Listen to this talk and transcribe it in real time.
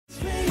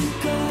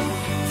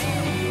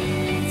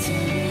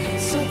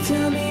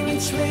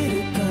which way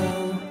to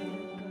go.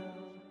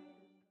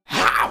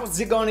 How's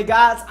it going,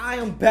 guys? I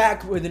am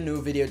back with a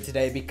new video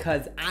today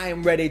because I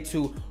am ready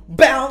to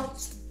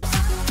bounce.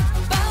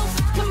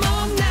 Bounce, come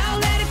on now,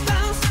 let it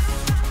bounce.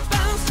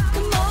 Bounce,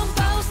 come on,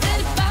 bounce, let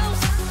it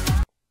bounce.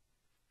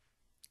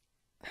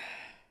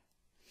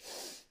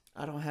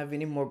 I don't have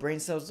any more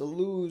brain cells to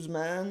lose,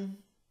 man.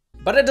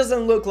 But it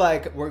doesn't look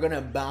like we're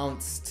gonna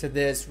bounce to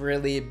this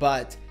really,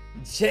 but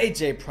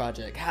JJ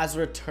Project has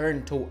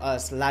returned to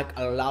us like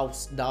a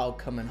lost dog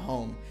coming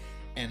home.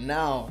 And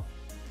now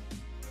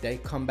they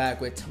come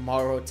back with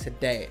Tomorrow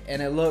Today,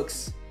 and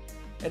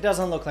it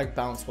doesn't look like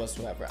bounce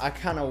whatsoever. I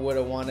kind of would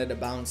have wanted a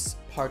bounce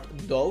part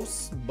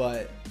dos,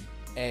 but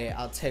hey,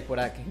 I'll take what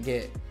I can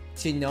get.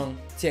 Jinyoung,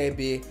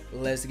 jaebum,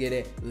 let's get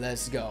it,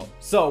 let's go.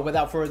 So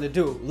without further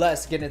ado,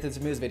 let's get into this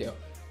music video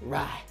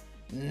right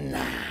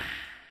now.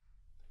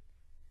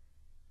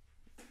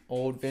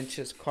 Old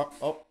vintage car.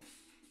 Oh.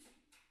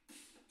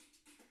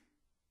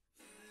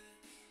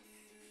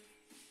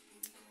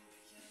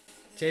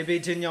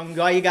 JB Jinyoung,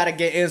 why you gotta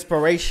get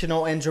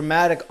inspirational and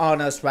dramatic on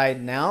us right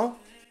now?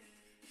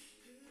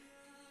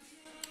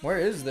 Where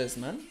is this,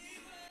 man?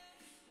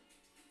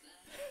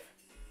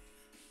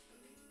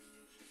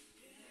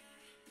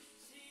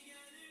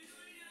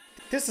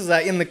 This is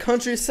like in the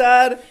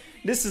countryside.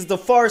 This is the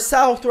far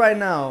south right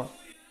now.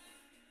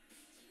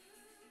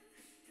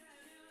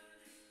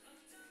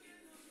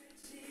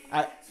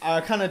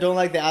 I kind of don't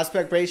like the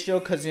aspect ratio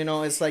because, you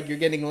know, it's like you're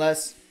getting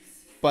less,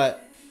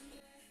 but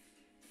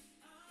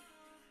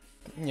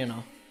you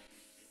know.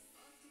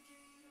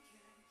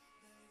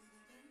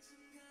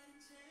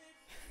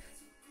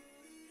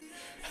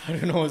 I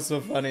don't know what's so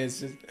funny.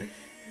 It's just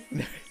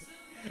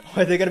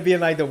why they gotta be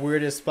in like the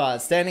weirdest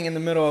spot, standing in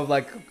the middle of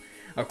like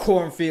a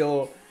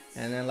cornfield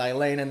and then like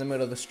laying in the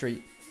middle of the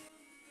street.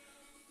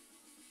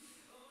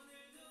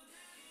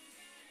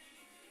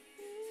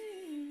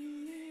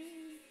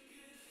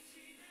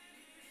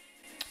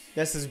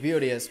 This is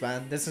beauteous,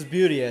 man. This is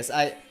beauteous.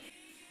 I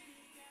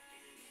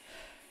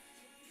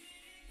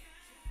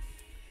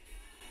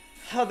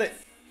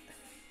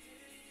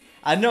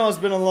know it's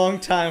been a long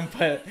time,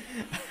 but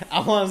I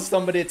want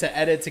somebody to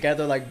edit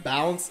together like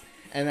bounce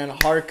and then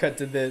hard cut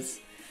to this.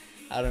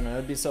 I don't know,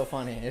 it'd be so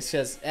funny.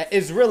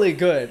 It's really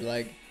good.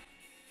 Like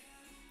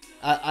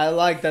I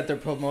like that they're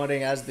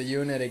promoting as the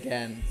unit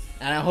again,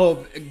 and I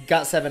hope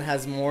GOT7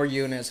 has more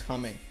units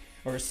coming,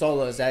 or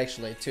solos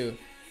actually too.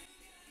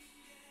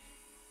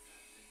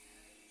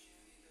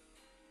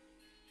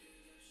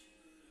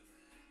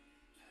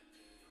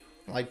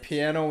 Like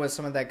piano with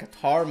some of that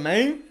guitar,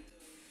 man.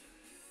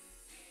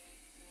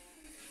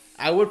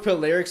 I would put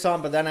lyrics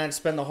on, but then I'd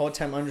spend the whole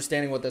time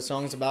understanding what the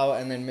song's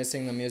about and then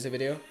missing the music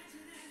video.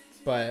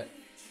 But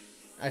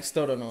I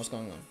still don't know what's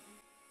going on.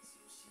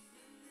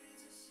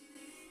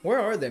 Where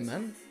are they,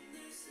 man?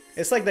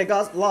 It's like they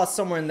got lost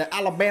somewhere in the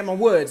Alabama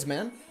woods,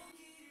 man.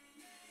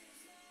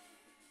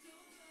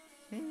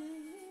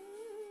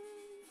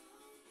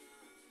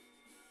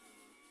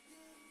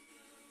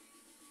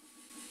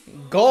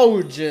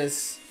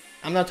 Gorgeous.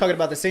 I'm not talking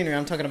about the scenery,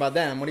 I'm talking about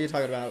them. What are you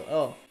talking about?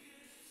 Oh.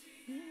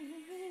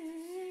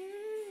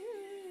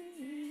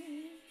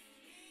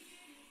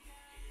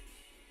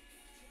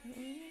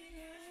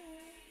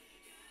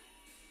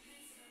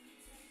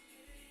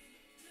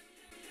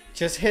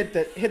 Just hit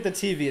the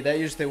TV, that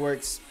usually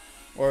works.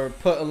 Or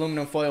put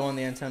aluminum foil on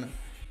the antenna.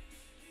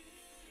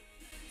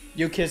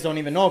 You kids don't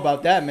even know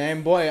about that,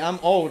 man. Boy, I'm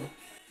old.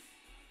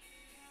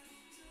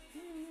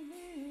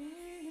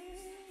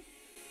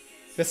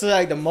 This is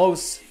like the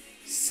most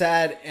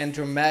sad and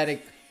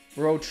dramatic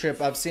road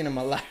trip I've seen in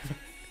my life.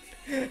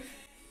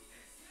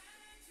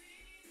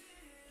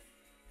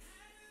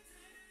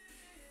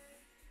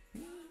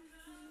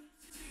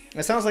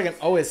 It sounds like an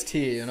OST,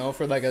 you know,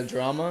 for like a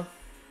drama.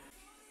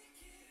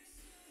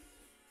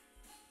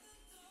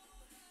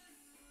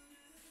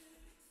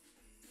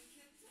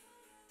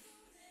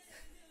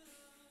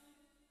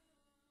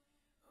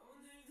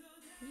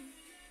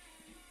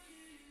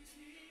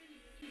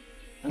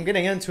 I'm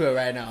getting into it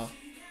right now.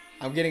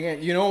 I'm getting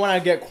in. You know, when I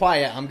get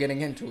quiet, I'm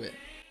getting into it.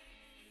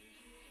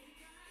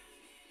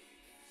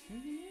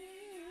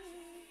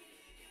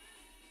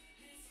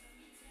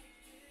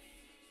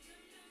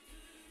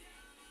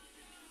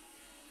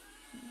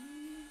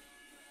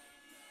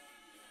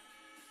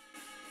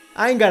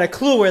 I ain't got a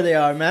clue where they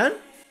are, man.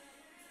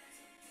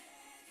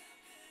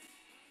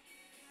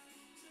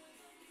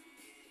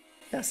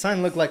 That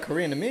sign looked like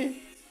Korean to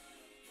me.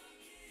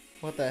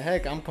 What the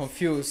heck? I'm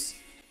confused.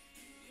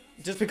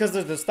 Just because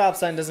there's the stop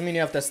sign doesn't mean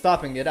you have to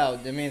stop and get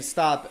out. It means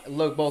stop,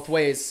 look both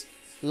ways,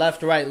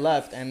 left, right,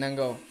 left, and then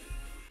go.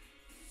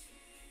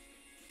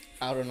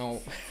 I don't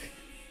know.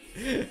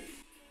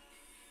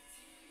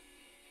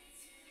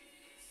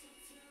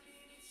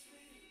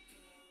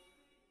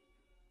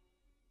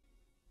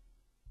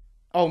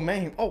 Oh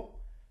man, oh.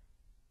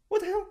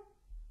 What the hell?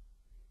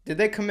 Did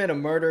they commit a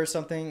murder or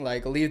something?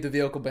 Like leave the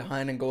vehicle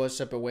behind and go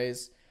separate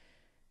ways?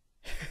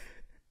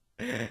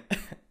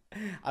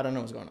 I don't know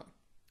what's going on.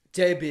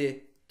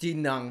 JB,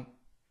 Jinyoung,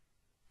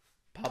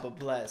 Papa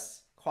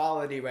bless.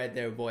 quality right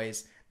there,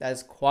 boys.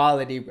 That's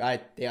quality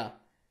right there.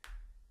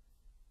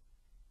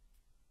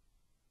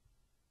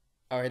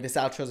 Alright, this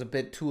outro is a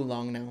bit too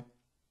long now.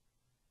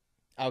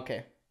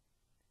 Okay.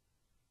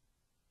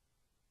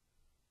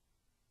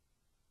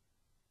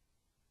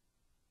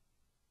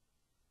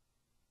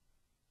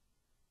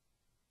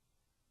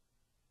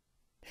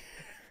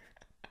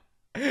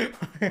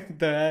 What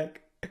the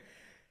heck?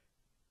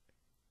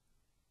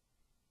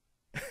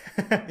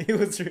 He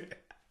was.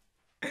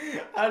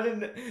 I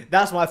didn't.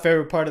 That's my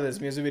favorite part of this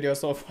music video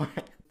so far.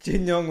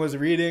 Jinyoung was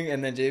reading,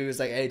 and then Jay was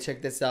like, "Hey,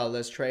 check this out.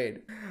 Let's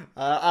trade."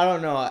 I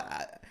don't know.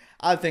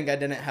 I think I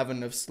didn't have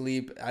enough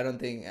sleep. I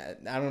don't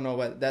know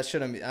what that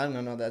shouldn't be. I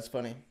don't know. That's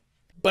funny.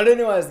 But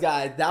anyways,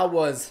 guys, that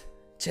was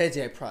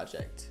JJ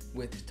Project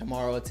with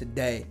Tomorrow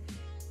Today,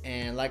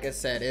 and like I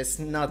said, it's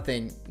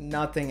nothing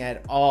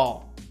at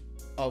all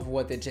of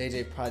what the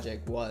JJ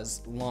Project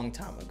was long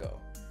time ago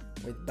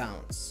with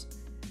Bounce.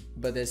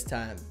 But this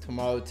time,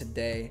 Tomorrow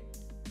Today,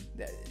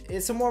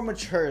 it's a more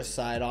mature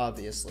side,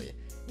 obviously.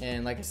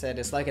 And like I said,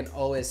 it's like an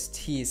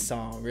OST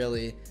song,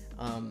 really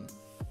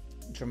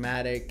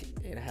dramatic.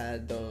 It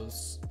had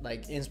those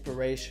like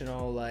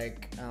inspirational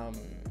like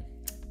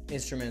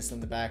instruments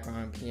in the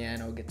background,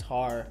 piano,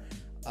 guitar.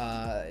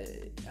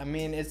 I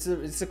mean, it's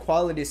a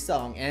quality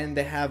song, and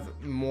they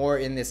have more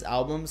in this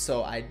album,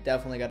 so I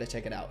definitely got to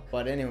check it out.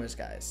 But anyways,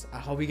 guys, I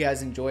hope you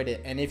guys enjoyed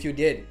it, and if you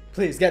did,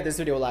 please get this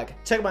video a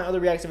like, check my other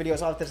reaction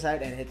videos off to the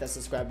side, and hit that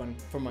subscribe button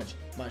for much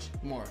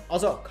more.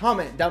 Also,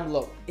 comment down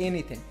below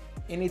anything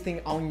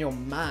on your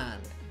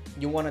mind.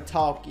 You want to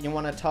talk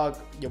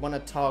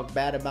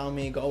bad about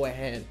me, go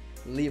ahead,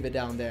 leave it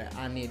down there.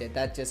 I need it.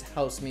 That just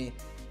helps me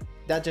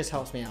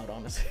out,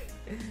 honestly.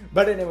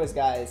 But anyways,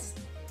 guys,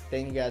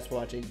 thank you guys for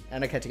watching,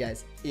 and I'll catch you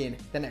guys in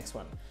the next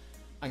one.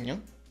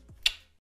 Annyeong.